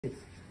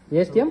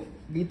ASTM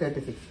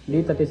D36.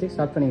 D36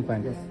 sharpening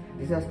point. Yes,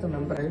 this is the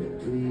membrane.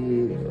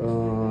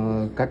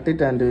 We cut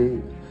it and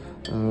we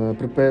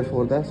prepare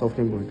for the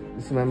softening point.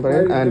 This is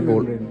membrane and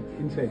ball.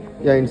 Inside.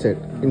 Yeah,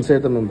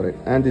 inside the membrane.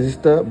 And this is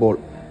the ball.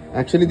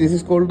 Actually, this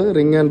is called the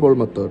ring and ball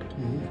method.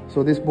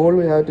 So this ball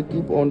we have to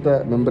keep on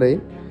the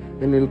membrane.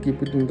 Then we will keep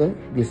it in the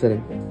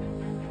glycerin.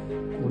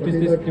 What is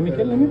this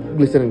chemical?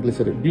 Glycerin.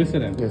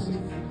 Glycerin. Yes.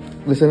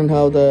 Glycerin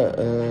have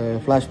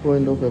the flash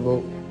point of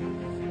about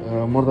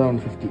more than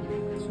 150.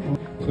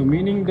 So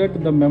meaning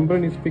that the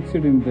membrane is fixed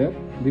in there.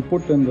 We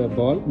put in the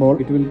ball.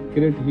 It will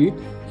create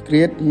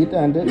heat.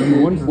 And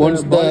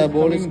once the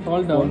ball is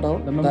fall down,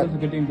 the membrane is that,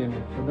 getting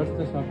damaged. So that's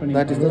the sharpening.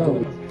 that is the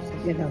tool.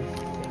 This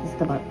is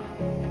the ball.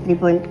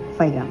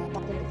 3.5 gram.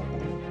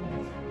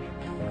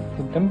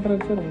 The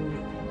temperature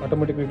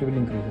automatically it will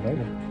increase, right?